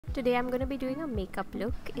Today I'm going to be doing a makeup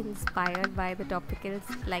look inspired by the topicals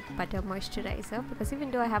like butter moisturizer, because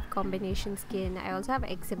even though I have combination skin, I also have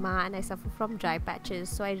eczema and I suffer from dry patches,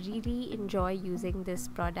 so I really enjoy using this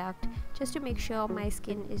product just to make sure my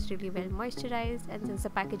skin is really well moisturized. And since the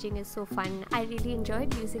packaging is so fun, I really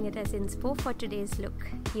enjoyed using it as inspo for today's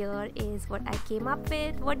look. Here is what I came up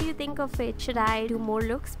with. What do you think of it? Should I do more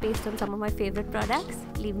looks based on some of my favorite products?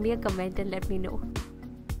 Leave me a comment and let me know.